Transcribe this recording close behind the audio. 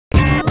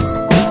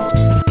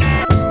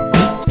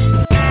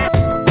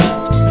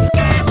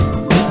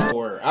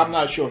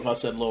not sure if I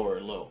said lower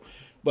or low,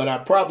 but I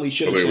probably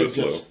should have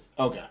said just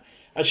low. Okay.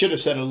 I should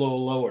have said a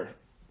little lower.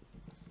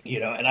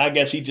 And I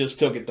guess he just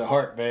took it to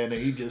heart, man,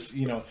 and he just,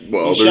 he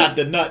shot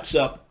the nuts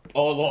up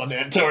all on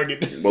that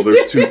target. Well,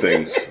 there's two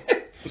things.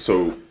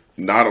 So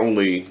not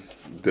only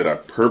did I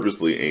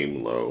purposely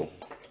aim low,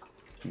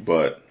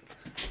 but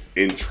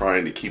in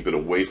trying to keep it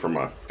away from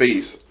my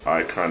face,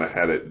 I kind of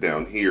had it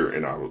down here,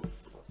 and I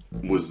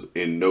was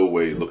in no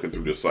way looking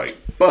through the sight.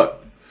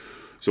 But,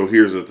 so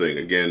here's the thing.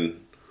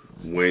 Again,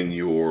 when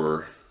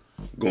you're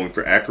going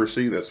for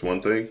accuracy, that's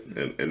one thing,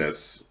 and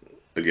that's,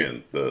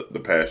 again,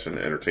 the passion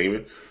and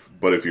entertainment.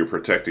 But if you're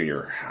protecting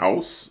your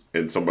house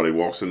and somebody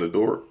walks in the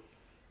door,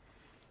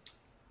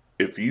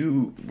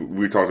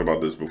 we talked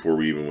about this before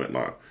we even went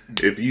live.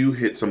 If you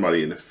hit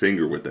somebody in the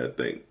finger with that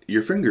thing,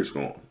 your finger's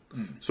gone.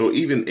 So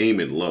even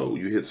aiming low,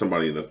 you hit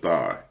somebody in the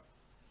thigh,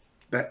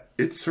 that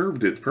it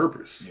served its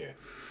purpose. Yeah.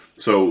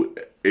 So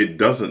it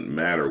doesn't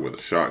matter with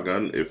a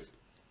shotgun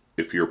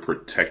if you're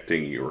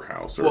protecting your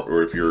house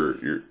or if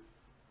you're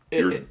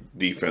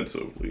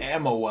defensively.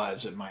 Ammo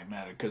wise, it might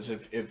matter because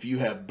if you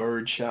have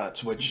bird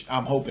shots, which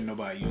I'm hoping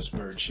nobody uses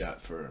bird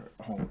shot for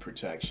home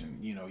protection,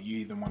 you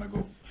either want to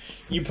go,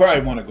 you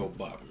probably want to go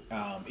buck.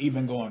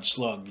 Even going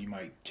slug, you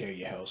might tear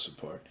your house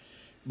apart.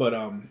 But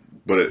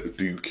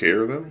do you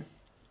care though?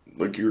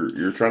 Like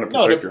you're trying to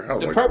protect your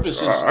house. The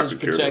purpose is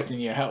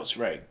protecting your house,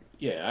 right?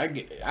 Yeah,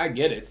 I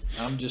get it.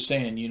 I'm just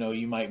saying,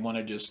 you might want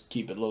to just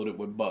keep it loaded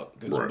with buck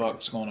because the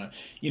buck's gonna,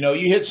 you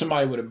hit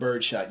somebody with a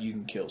bird shot, you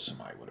can kill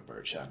somebody with a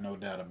bird shot, no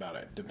doubt about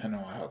it, depending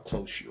on how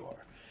close you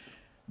are.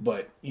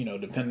 But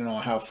depending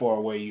on how far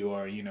away you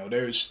are,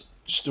 there's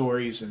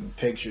stories and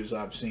pictures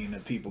I've seen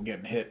of people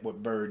getting hit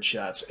with bird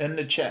shots in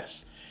the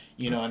chest.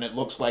 And it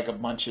looks like a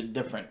bunch of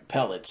different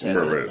pellets.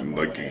 Right.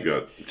 Like you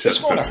got chest it's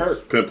going to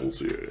hurt. Pimples,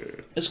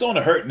 yeah. It's going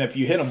to hurt, and if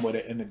you hit them with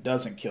it and it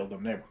doesn't kill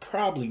them, they're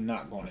probably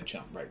not going to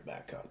jump right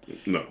back up.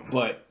 No.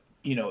 But,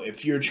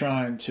 if you're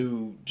trying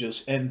to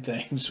just end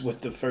things with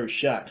the first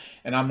shot,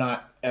 and I'm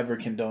not ever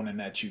condoning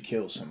that you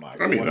kill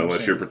somebody. I mean,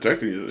 unless you're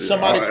protecting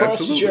somebody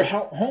crosses your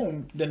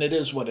home, then it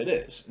is what it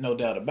is. No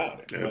doubt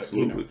about it.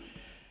 Absolutely. But,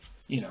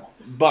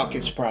 buck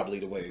is probably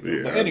the way to go.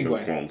 Yeah, but anyway, I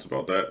have no qualms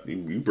about that.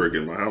 You break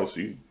in my house,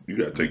 you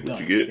got to take what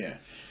you get.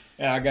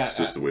 Yeah, it's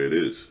just the way it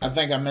is. I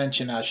think I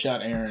mentioned I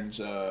shot Aaron's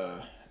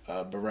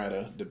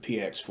Beretta, the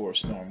PX4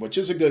 Storm, which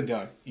is a good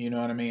gun. You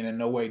know what I mean? In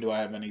no way do I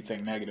have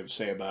anything negative to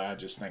say about it. I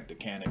just think the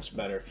Canic's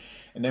better.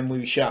 And then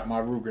we shot my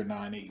Ruger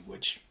 9E,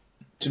 which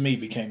to me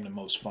became the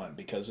most fun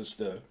because it's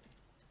the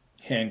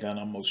handgun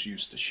I'm most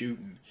used to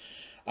shooting.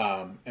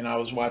 And I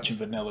was watching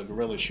Vanilla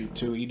Gorilla shoot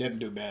too. He didn't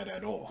do bad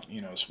at all,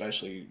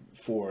 especially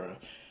for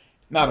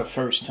not a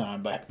first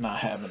time, but not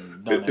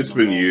having done it. It's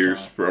been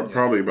years,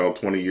 probably about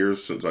 20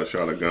 years since I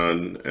shot a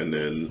gun, and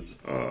then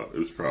it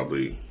was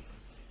probably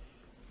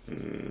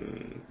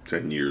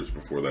 10 years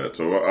before that.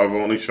 So I've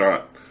only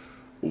shot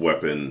a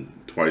weapon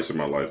twice in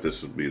my life.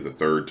 This would be the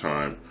third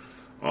time.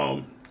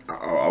 I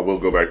will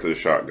go back to the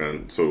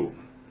shotgun. So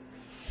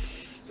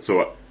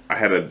I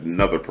had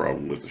another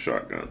problem with the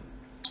shotgun.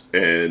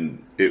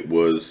 And it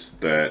was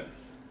that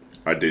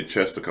I did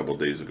chest a couple of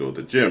days ago at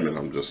the gym, and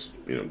I'm just,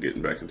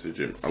 getting back into the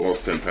gym. I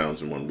lost 10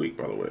 pounds in 1 week,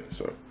 by the way.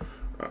 So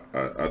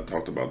I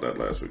talked about that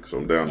last week. So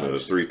I'm down to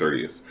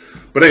 330th.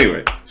 But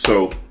anyway,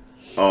 so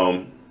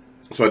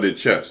I did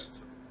chest.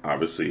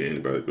 Obviously,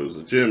 anybody that goes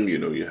to the gym,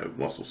 you have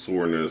muscle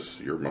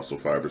soreness, your muscle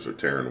fibers are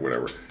tearing or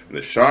whatever. And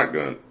the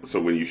shotgun, so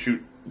when you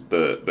shoot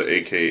the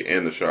AK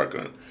and the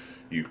shotgun,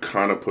 you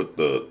kind of put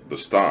the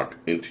stock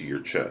into your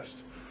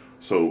chest.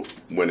 So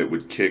when it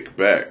would kick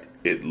back,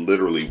 it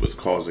literally was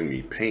causing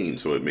me pain,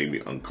 so it made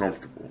me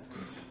uncomfortable.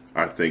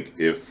 I think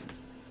if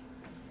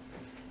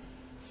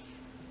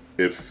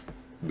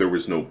there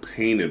was no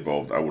pain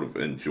involved, I would have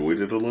enjoyed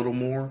it a little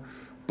more.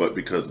 But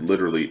because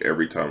literally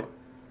every time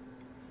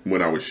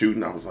when I was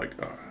shooting, I was like,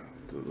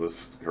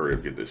 let's hurry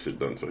up, get this shit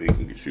done so he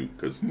can shoot.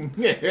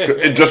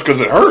 Just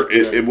because it hurt.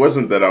 It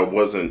wasn't that I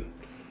wasn't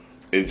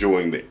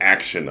enjoying the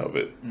action of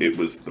it. It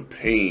was the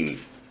pain,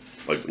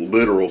 like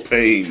literal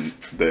pain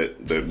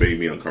that made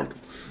me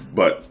uncomfortable.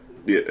 But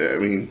yeah, I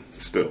mean,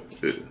 still,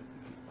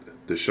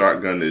 the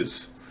shotgun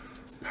is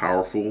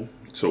powerful,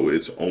 so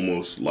it's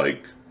almost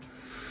like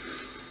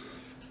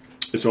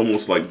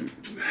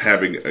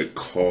having a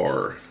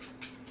car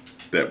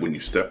that when you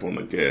step on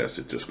the gas,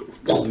 it just goes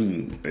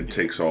boom and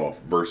takes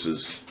off,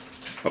 versus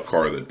a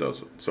car that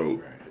doesn't.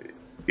 So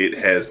it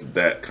has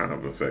that kind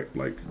of effect,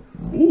 like,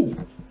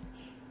 ooh.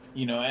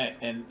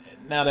 And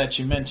now that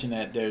you mention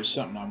that, there's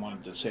something I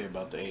wanted to say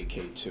about the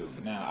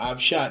AK-2. Now,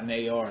 I've shot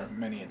an AR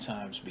many a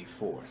times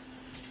before,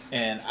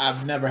 and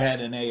I've never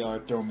had an AR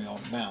throw me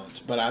off balance,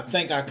 but I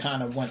think I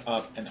kind of went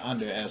up and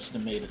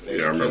underestimated the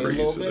AK I remember a you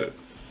little said bit.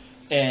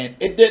 that. And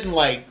it didn't,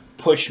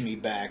 push me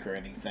back or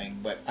anything,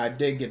 but I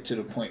did get to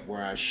the point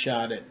where I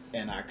shot it,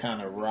 and I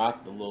kind of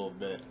rocked a little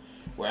bit,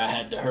 where I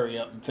had to hurry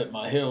up and put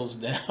my heels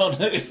down,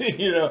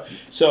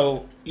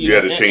 So you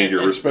had to change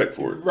your respect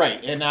for it,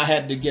 right? And I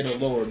had to get a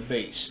lower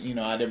base.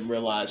 I didn't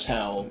realize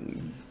how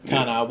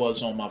kind of I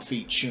was on my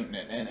feet shooting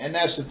it. And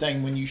that's the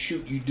thing, when you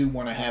shoot, you do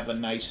want to have a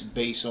nice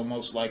base,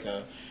 almost like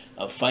a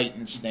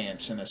fighting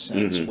stance in a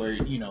sense, where,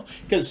 you know,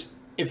 because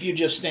if you're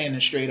just standing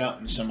straight up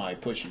and somebody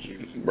pushes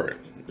you, right.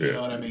 Yeah. You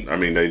know what I mean? I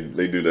mean,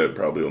 they do that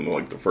probably on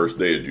like the first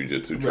day of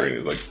jiu-jitsu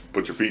training. Like,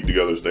 put your feet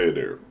together, stay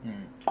there.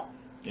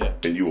 Yeah.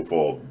 And you will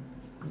fall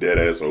dead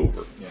ass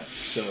over. Yeah.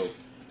 So,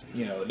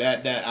 you know,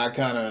 that I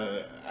kind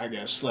of, I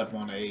guess, slept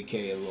on the AK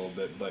a little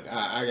bit, but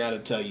I got to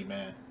tell you,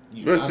 man.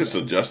 You know, it's just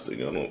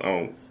adjusting. I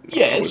don't.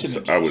 Yeah,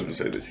 I wouldn't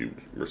say that you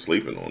were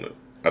sleeping on it.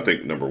 I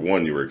think number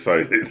one, you were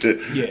excited,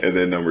 yeah. And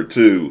then number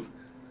two,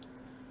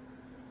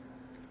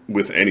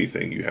 with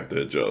anything, you have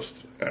to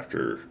adjust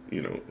after,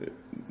 you know,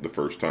 the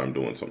first time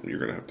doing something. You're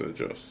gonna have to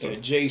adjust. So. Yeah,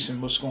 Jason,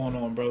 what's going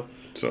on, bro?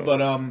 So, but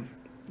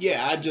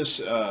yeah, I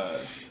just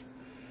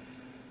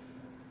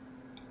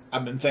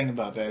I've been thinking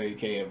about that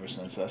AK ever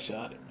since I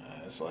shot it,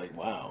 man. It's like,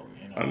 wow,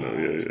 you know. I know,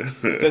 yeah.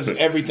 Because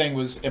everything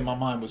was in my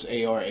mind was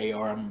AR.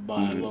 I'm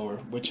buying lower,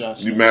 which I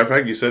said. Matter of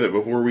fact, you said it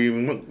before we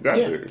even got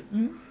there.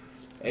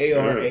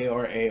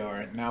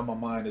 AR. Now my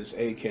mind is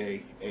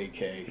AK,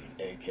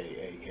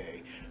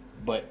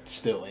 but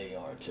still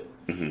AR too.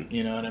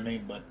 You know what I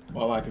mean? But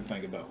all I could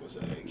think about was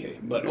that AK.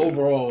 But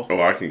overall,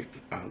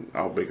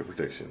 I'll make a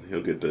prediction.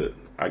 He'll get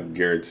I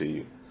guarantee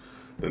you,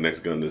 the next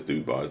gun this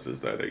dude buys is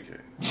that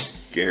AK.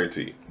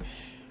 Guarantee.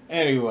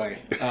 Anyway,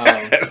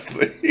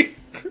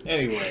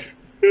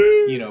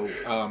 you know,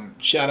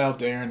 shout out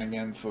to Aaron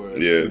again for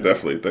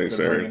definitely thanks,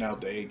 for Aaron, bringing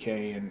out the AK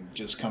and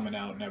just coming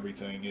out and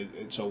everything.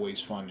 It's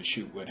always fun to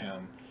shoot with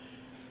him.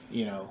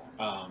 You know,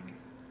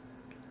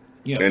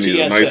 and he's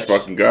a nice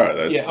fucking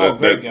guy.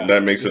 Great guy.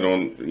 That makes it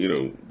on, you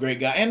know, great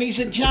guy, and he's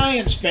a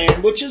Giants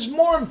fan, which is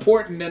more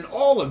important than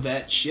all of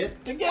that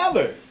shit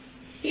together.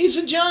 He's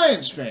a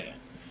Giants fan.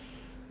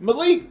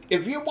 Malik,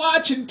 if you're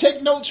watching,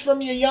 take notes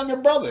from your younger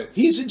brother.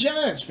 He's a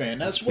Giants fan.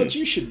 That's what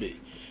you should be.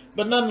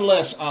 But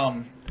nonetheless,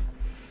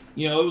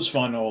 you know, it was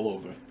fun all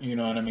over. You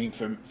know what I mean?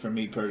 For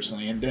me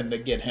personally. And then to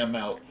get him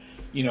out,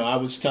 you know, I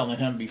was telling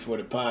him before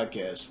the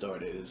podcast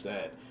started, is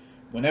that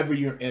whenever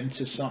you're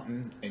into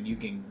something and you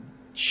can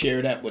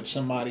share that with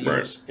somebody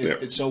else,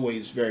 it's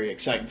always very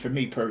exciting. For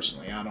me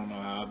personally, I don't know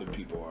how other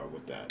people are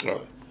with that.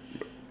 But,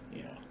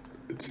 you know,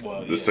 it's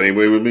the same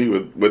way with me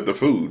with the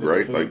food,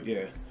 right? The food,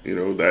 like, you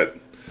know, that.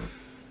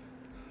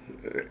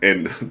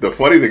 And the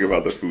funny thing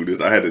about the food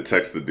is I had to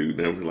text the dude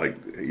and I'm like,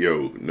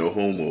 yo, no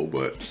homo,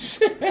 but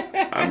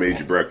I made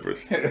you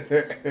breakfast.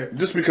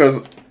 Just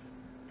because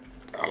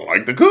I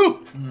like to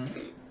cook.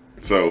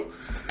 So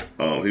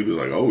he was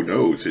like, oh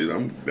no,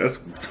 shit, that's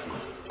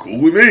cool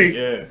with me.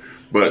 Yeah.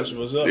 But that's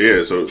what's up.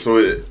 Yeah, so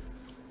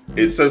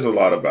it says a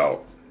lot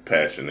about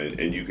passion,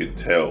 and you can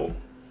tell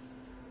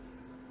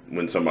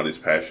when somebody's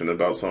passionate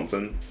about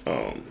something.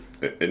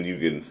 And you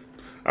can,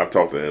 I've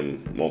talked to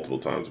him multiple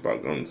times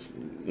about guns,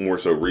 more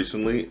so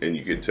recently, and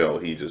you can tell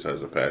he just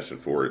has a passion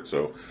for it.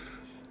 So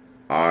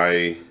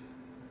I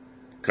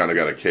kind of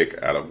got a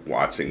kick out of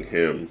watching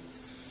him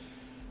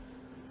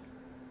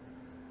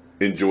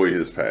enjoy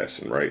his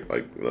passion, right?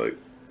 Like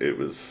it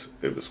was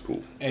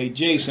cool. Hey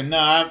Jason, no,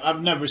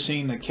 I've never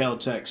seen the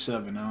Kel-Tec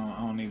 7. I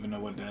don't even know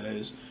what that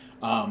is.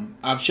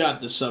 I've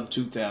shot the Sub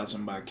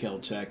 2000 by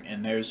Kel-Tec,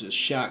 and there's a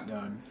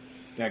shotgun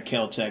that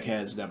Kel-Tec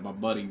has that my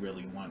buddy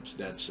really wants.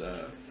 That's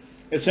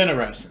it's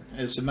interesting.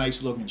 It's a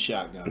nice looking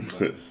shotgun,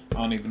 but I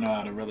don't even know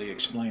how to really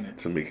explain it.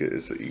 Tamika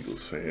is an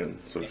Eagles fan,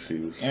 so she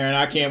was. Aaron,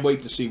 I can't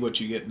wait to see what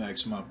you get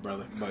next month,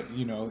 brother. But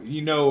you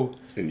know.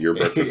 And your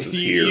breakfast is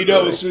here. You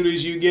know, as soon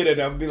as you get it,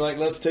 I'll be like,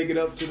 let's take it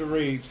up to the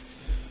range.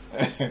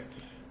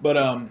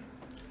 But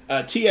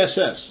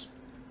TSS,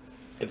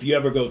 if you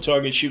ever go,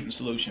 Target Shooting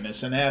Solution,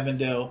 it's in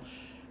Avondale,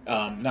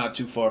 not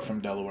too far from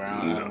Delaware.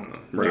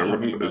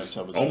 It's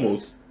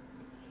almost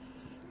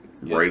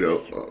right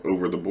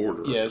over the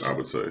border. Yes, I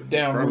would say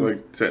down probably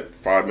like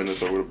 5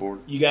 minutes over the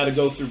border. You got to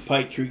go through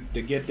Pike Creek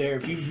to get there.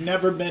 If you've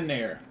never been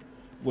there,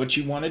 what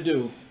you want to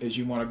do is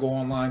you want to go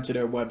online to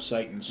their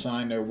website and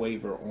sign their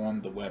waiver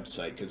on the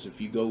website. Because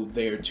if you go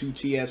there to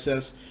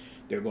TSS,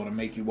 they're going to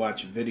make you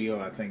watch a video.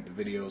 I think the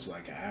video is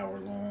like an hour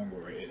long,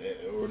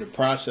 or the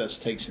process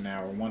takes an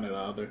hour, one or the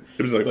other.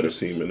 It was like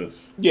 15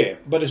 minutes. Yeah,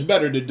 but it's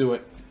better to do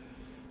it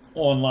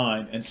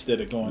online instead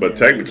of going. But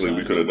technically,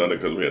 we could have done it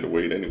because we had to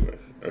wait anyway.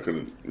 I could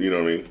have, you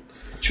know what I mean?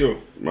 True.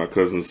 My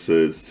cousin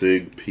said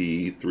SIG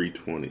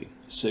P320.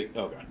 SIG,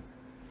 okay.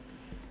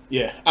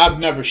 Yeah, I've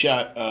never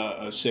shot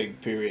a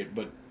SIG, period,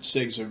 but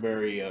SIGs are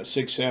very,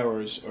 SIG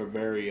Sauers are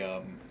very,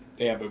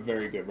 they have a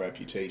very good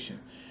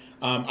reputation.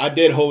 I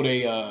did hold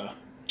a,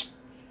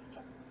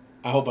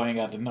 I hope I ain't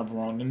got the number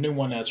wrong, the new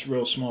one that's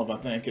real small, I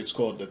think it's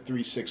called the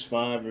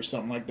 365 or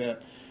something like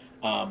that.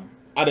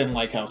 I didn't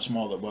like how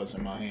small it was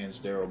in my hands,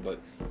 Daryl,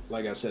 but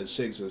like I said,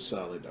 SIGs are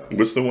solid.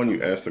 What's the one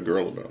you asked the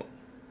girl about?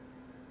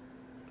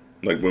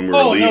 Like when we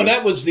were leaving? No,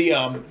 that was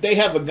the, they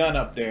have a gun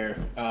up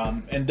there.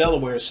 In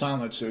Delaware,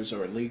 silencers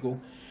are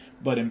illegal,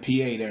 but in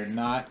PA they're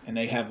not, and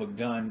they have a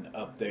gun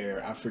up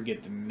there. I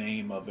forget the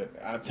name of it.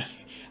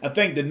 I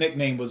think the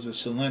nickname was a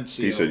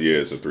Silencio. He said, yeah,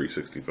 it's a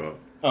 365.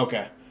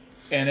 Okay.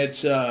 and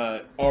it's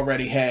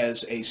already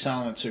has a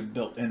silencer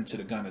built into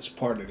the gun as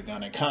part of the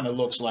gun. It kind of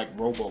looks like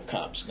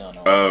RoboCop's gun.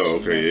 Almost, Oh,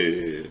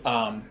 okay,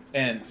 yeah.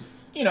 And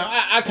you know,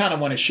 I kind of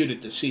want to shoot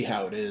it to see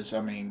how it is.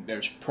 I mean,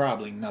 there's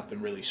probably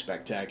nothing really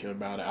spectacular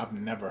about it. I've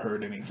never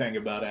heard anything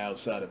about it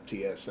outside of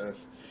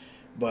TSS.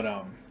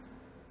 But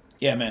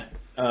yeah, man.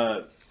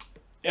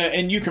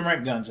 And you can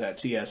rent guns at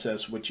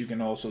TSS, which you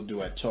can also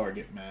do at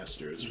Target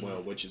Master as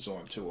well, which is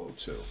on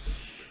 202.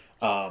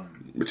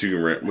 But you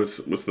can rent.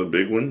 What's the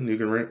big one you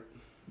can rent?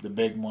 The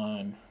big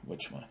one.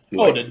 Which one?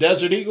 Like, oh, the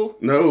Desert Eagle?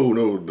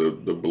 No,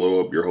 the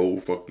blow up your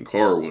whole fucking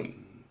car one.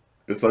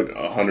 It's like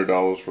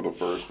 $100 for the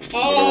first one.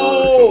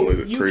 Oh,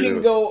 like you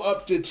can go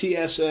up to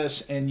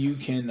TSS and you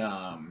can.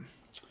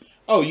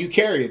 Oh, you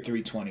carry a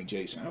 320,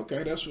 Jason.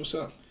 Okay, that's what's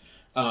up.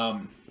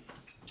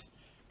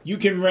 You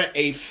can rent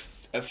a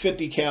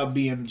 50 cal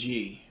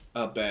BMG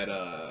up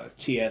at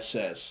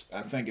TSS.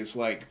 I think it's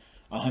like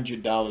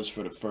 $100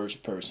 for the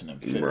first person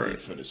and 50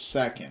 for the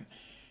second.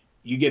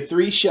 You get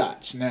 3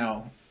 shots.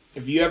 Now,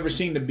 if you ever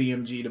seen the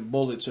BMG, the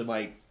bullets are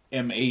like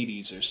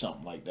M80s or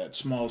something like that.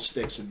 Small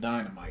sticks of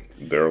dynamite.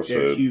 Daryl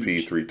said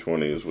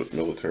P320 is what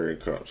military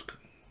and cops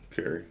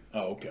carry.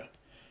 Oh, okay.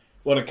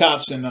 Well, the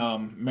cops in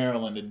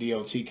Maryland, the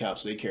DOT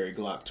cops, they carry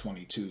Glock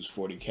 22s,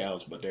 40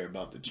 cals, but they're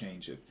about to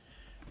change it.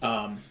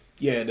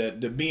 Yeah,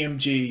 the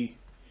BMG,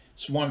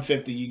 it's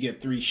 150. You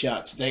get 3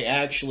 shots. They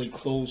actually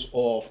close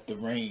off the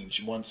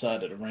range, one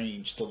side of the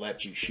range, to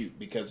let you shoot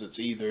because it's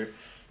either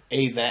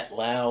that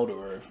loud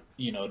or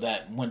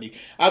that windy.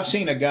 I've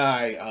seen a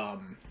guy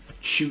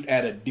shoot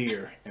at a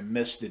deer and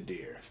miss the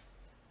deer,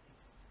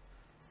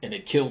 and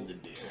it killed the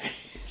deer.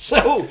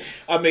 So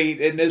I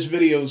mean, and this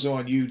video's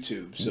on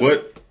YouTube.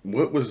 So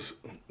what was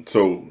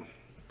so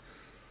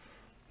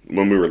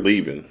when we were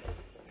leaving,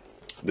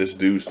 this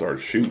dude started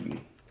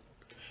shooting,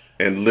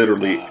 and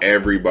literally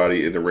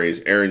everybody in the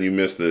range. Aaron, you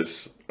missed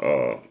this.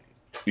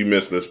 You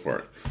missed this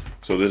part.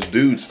 So this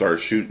dude started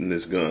shooting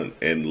this gun,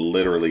 and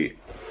literally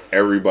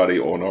everybody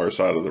on our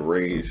side of the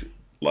range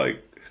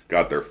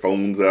got their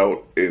phones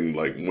out and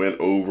went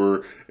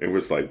over and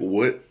was like,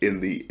 what in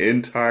the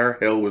entire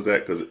hell was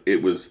that? Because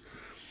it was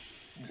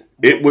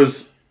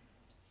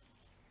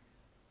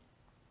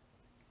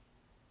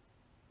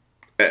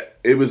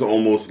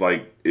almost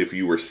like if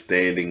you were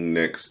standing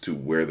next to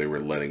where they were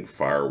letting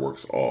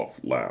fireworks off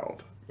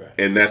loud. Right.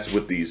 And that's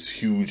with these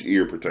huge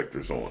ear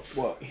protectors on.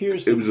 Well,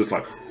 it was just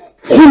like,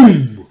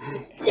 boom,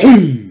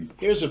 boom.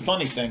 Here's the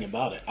funny thing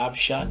about it. I've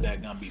shot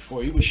that gun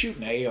before. He was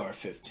shooting an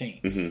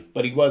AR-15,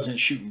 but he wasn't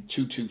shooting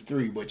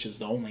 .223, which is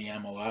the only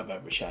ammo I've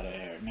ever shot at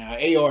AR. Now,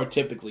 AR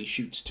typically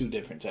shoots 2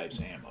 different types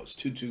of ammos,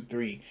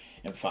 .223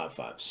 and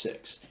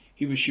 5.56.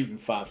 He was shooting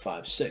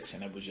 5.56,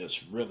 and it was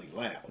just really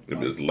loud. It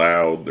was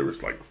loud. There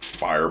was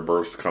fire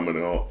bursts coming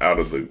out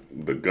of the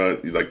gun.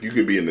 You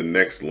could be in the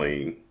next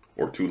lane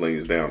or 2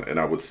 lanes down, and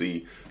I would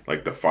see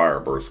the fire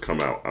bursts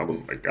come out. I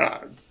was like,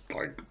 God,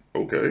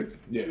 okay.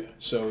 Yeah,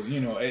 so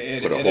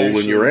it put a hole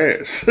in your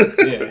ass.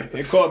 Yeah,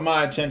 it caught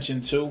my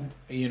attention too.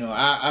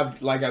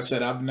 I've like I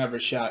said, I've never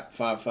shot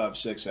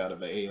 5.56 out of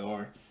the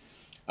AR.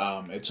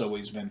 It's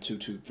always been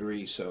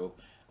 .223, so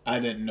I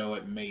didn't know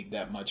it made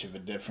that much of a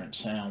difference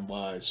sound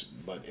wise,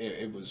 but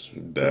it was.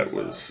 That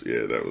was.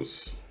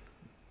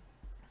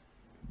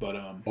 But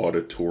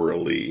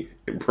auditorily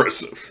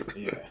impressive.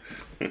 Yeah,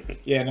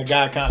 yeah, and the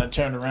guy kind of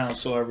turned around,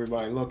 saw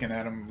everybody looking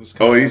at him.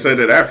 He said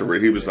that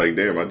afterward. He was like,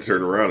 "Damn!" I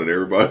turned around and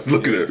everybody's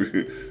looking at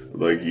me,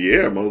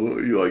 yeah,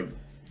 mother. You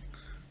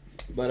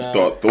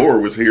thought Thor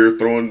was here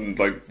throwing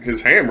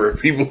his hammer at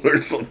people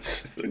or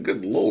something.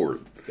 Good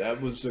Lord!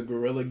 That was the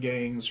Guerrilla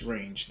Gang's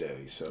range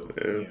day, so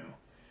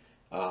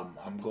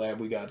I'm glad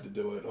we got to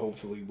do it.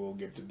 Hopefully, we'll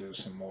get to do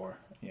some more.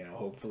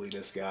 Hopefully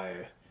this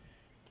guy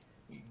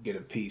get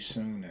a piece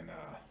soon, and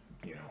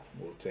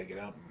we'll take it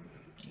up. And,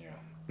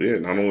 Yeah,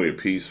 not only a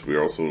piece, we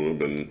also have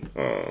been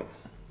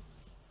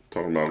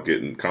talking about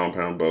getting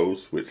compound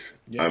bows, which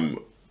I'm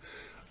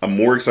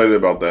more excited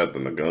about that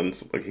than the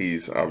guns.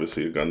 He's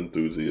obviously a gun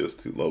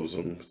enthusiast. He loves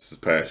them. It's his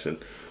passion.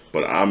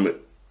 But I'm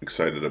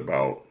excited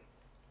about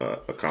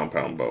a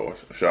compound bow. I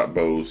shot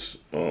bows.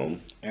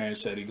 Aaron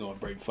said he's going to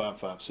bring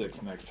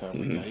 5.56 next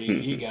time.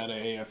 He got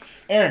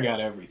Aaron got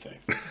everything.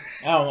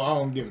 I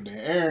don't give a damn.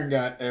 Aaron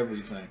got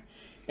everything.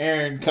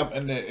 Aaron, come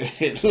and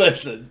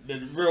listen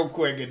real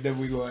quick, and then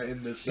we go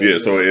end this. Yeah,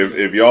 so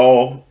if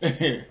y'all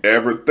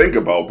ever think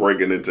about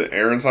breaking into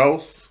Aaron's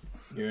house,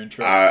 you're in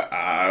trouble.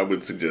 I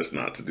would suggest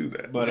not to do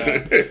that. But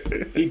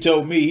he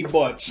told me he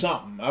bought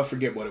something. I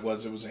forget what it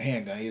was. It was a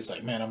handgun. He was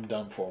like, "Man, I'm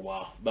done for a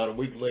while." About a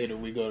week later,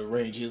 we go to the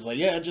range. He was like,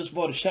 "Yeah, I just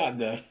bought a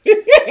shotgun."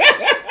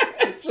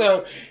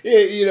 So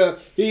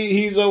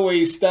he's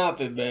always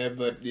stopping, man.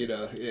 But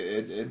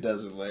it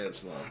doesn't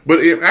last long. But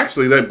it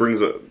actually brings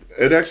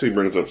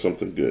up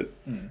something good.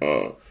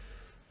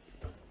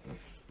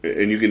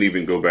 And you can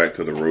even go back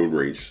to the road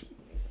rage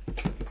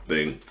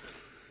thing.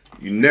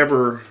 You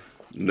never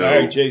know. All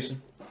right,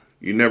 Jason.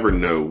 You never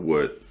know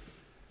what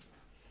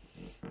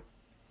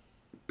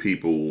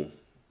people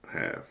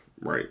have,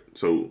 right?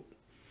 So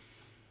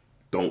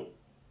don't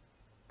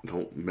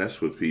don't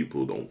mess with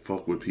people, don't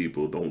fuck with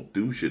people, don't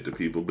do shit to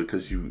people,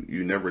 because you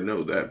never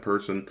know. That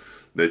person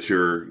that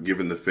you're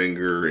giving the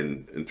finger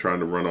and trying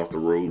to run off the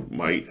road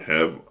might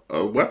have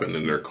a weapon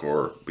in their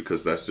car,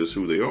 because that's just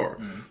who they are.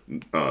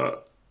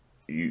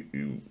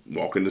 You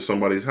walk into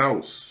somebody's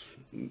house,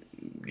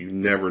 you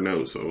never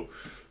know. So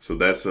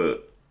that's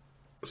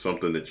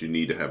something that you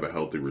need to have a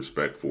healthy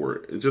respect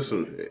for. It just,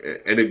 and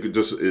it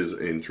just is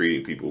in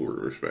treating people with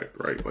respect,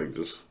 right? Like,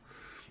 just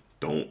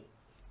don't.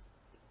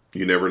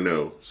 You never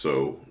know,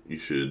 so you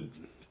should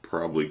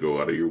probably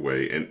go out of your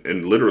way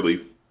and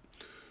literally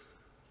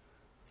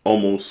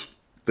almost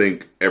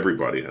think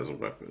everybody has a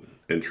weapon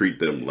and treat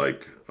them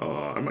like,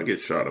 I might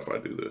get shot if I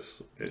do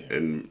this.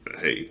 And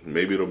hey,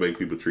 maybe it'll make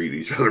people treat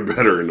each other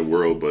better in the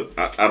world, but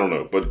I don't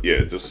know. But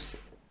yeah, just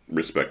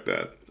respect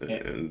that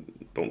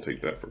and don't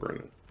take that for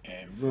granted.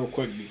 And real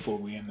quick before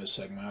we end this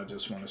segment, I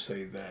just want to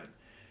say that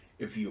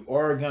if you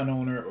are a gun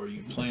owner or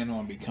you plan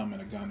on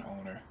becoming a gun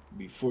owner,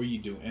 before you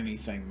do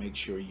anything, make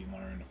sure you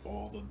learn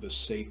all of the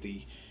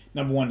safety.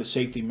 Number one, the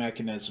safety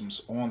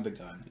mechanisms on the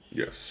gun.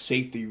 Yes.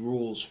 Safety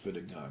rules for the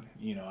gun.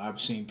 You know,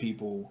 I've seen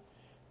people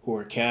who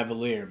are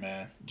cavalier,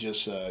 man,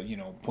 just,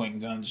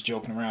 pointing guns,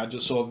 joking around. I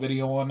just saw a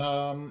video on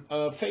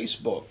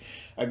Facebook.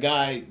 A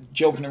guy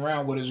joking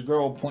around with his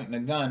girl pointing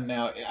a gun.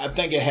 Now, I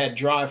think it had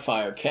dry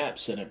fire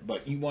caps in it,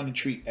 but you want to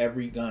treat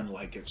every gun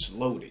like it's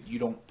loaded. You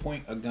don't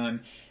point a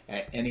gun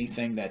at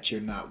anything that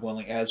you're not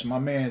willing. As my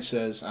man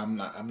says, I'm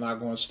not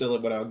going to steal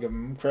it, but I'll give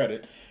him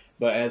credit.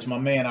 But as my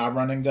man, I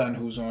Run and Gun,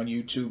 who's on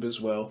YouTube as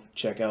well,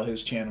 check out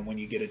his channel when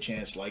you get a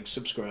chance. Like,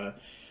 subscribe.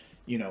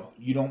 You know,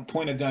 you don't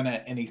point a gun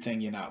at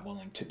anything you're not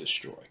willing to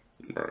destroy.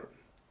 Right.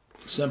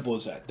 Simple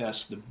as that.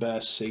 That's the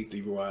best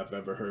safety rule I've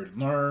ever heard.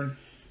 Learn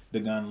the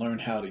gun, learn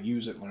how to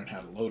use it, learn how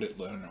to load it,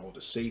 learn all the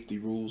safety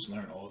rules,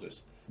 learn all the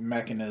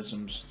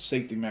mechanisms,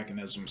 safety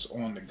mechanisms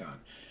on the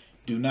gun.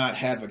 Do not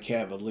have a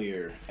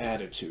cavalier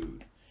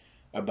attitude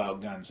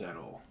about guns at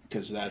all,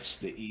 because that's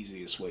the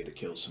easiest way to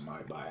kill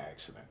somebody by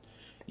accident.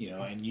 You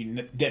know, and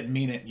you didn't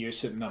mean it, you're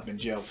sitting up in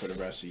jail for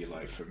the rest of your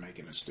life for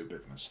making a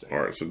stupid mistake. All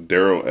right, so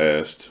Daryl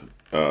asked,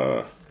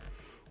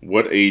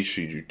 what age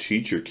should you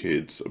teach your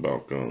kids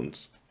about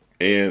guns?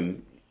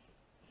 And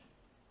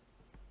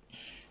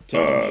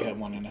tell them you have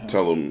one in the house.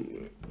 Tell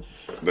them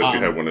that you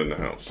have one in the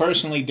house.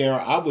 Personally,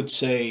 Daryl, I would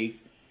say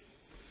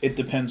it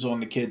depends on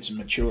the kid's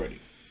maturity.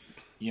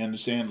 You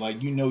understand?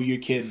 Like, you know your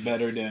kid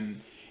better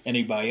than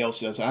anybody else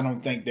does. I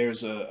don't think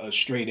there's a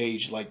straight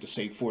age, like to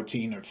say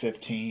 14 or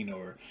 15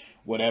 or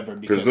whatever.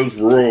 Because those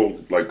rural,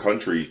 like,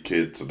 country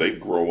kids, they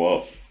grow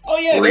up. Oh,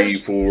 yeah. 3,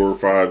 4,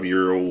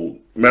 5-year-old.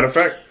 Matter of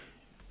fact,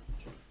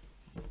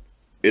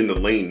 in the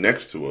lane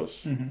next to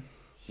us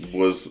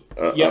was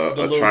a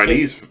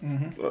Chinese,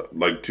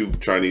 like 2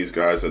 Chinese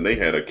guys, and they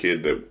had a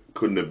kid that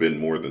couldn't have been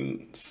more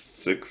than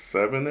 6,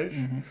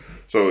 7-ish.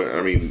 So,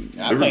 I mean,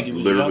 I think he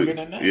was younger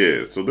than that.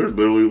 Yeah, so there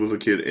literally was a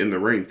kid in the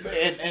ring.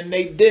 And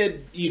they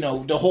did,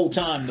 the whole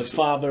time, the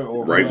father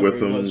or right whoever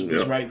with him,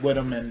 was right with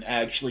him and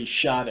actually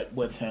shot it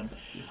with him.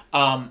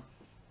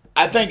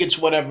 I think it's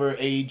whatever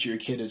age your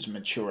kid is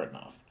mature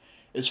enough.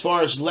 As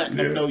far as letting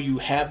them know you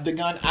have the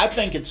gun, I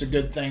think it's a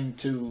good thing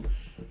to,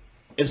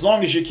 as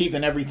long as you're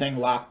keeping everything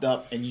locked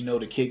up and you know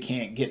the kid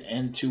can't get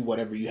into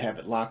whatever you have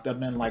it locked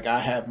up in. Like,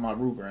 I have my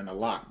Ruger in a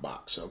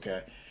lockbox,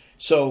 okay?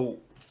 So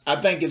I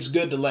think it's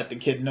good to let the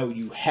kid know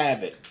you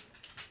have it,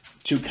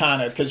 to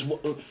kind of, because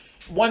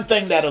one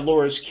thing that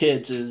allures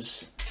kids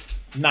is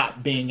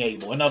not being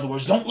able. In other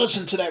words, don't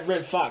listen to that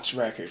Red Fox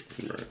record.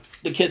 Right.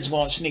 The kid's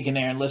going to sneak in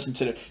there and listen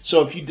to it.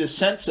 So if you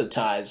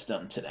desensitize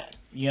them to that,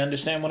 you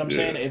understand what I'm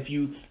saying? If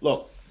you,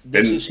 look,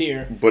 this is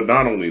here. But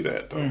not only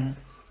that, though.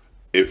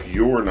 If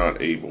you're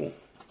not able,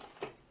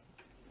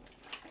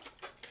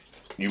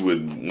 you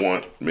would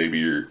want maybe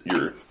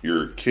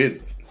your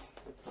kid,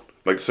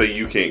 like, say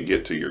you can't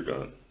get to your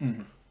gun,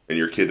 and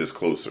your kid is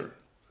closer,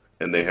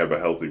 and they have a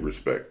healthy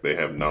respect, they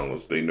have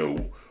knowledge, they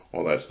know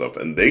all that stuff,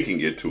 and they can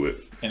get to it.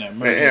 In an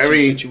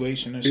emergency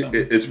situation or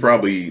something. It's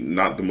probably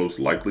not the most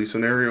likely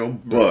scenario,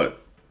 but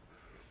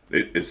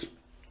it's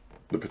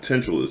the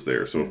potential is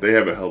there. So if they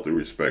have a healthy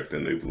respect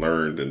and they've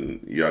learned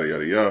and yada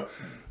yada yada,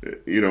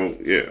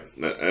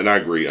 and I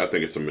agree. I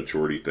think it's a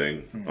maturity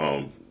thing.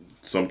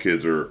 Some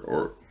kids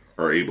are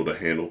able to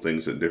handle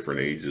things at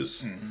different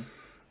ages.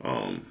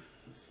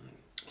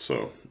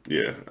 So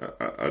yeah,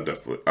 I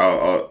definitely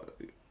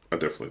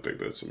think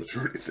that's a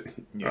maturity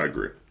thing. I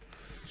agree.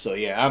 So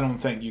yeah, I don't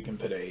think you can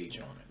put an age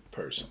on it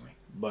personally,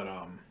 but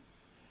I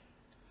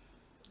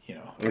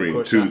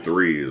mean, 2,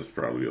 3 is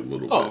probably a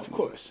little bit. Of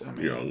course, I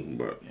mean, young,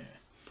 but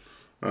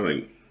I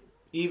think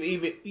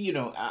even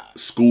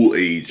school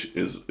age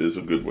is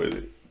a good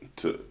way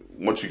to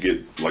once you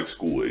get like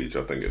school age,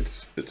 I think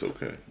it's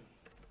okay.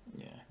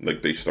 Yeah,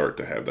 like they start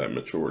to have that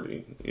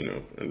maturity,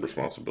 and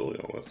responsibility,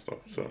 all that stuff.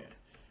 So,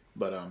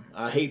 but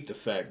I hate the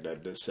fact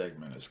that this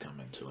segment is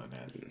coming to an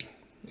end.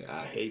 Yeah,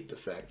 I hate the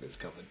fact it's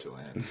coming to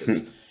an end,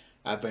 because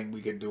I think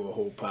we could do a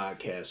whole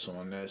podcast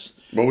on this.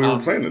 But we were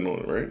planning on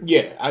it, right?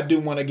 Yeah, I do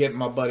want to get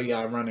my buddy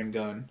I Run and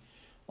Gun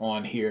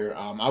on here.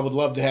 I would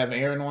love to have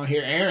Aaron on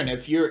here. Aaron,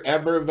 if you're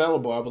ever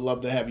available, I would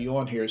love to have you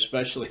on here,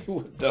 especially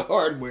with the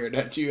hardware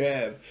that you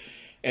have.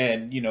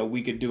 And,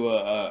 we could do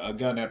a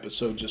gun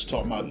episode just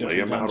talking about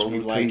different guns we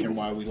like and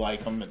why we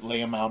like them, and lay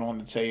them out on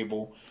the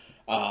table.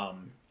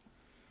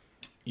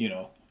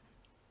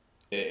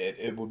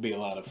 It would be a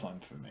lot of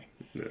fun for me.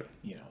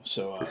 Yeah.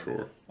 So for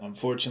sure.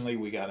 Unfortunately,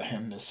 we got to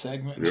end this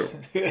segment.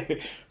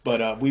 Yep.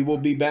 But we will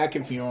be back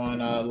if you're on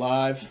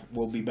live.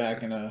 We'll be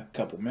back in a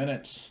couple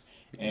minutes.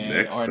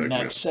 And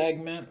next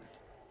segment.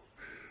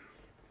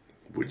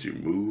 Would you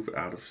move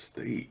out of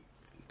state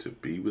to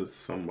be with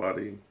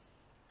somebody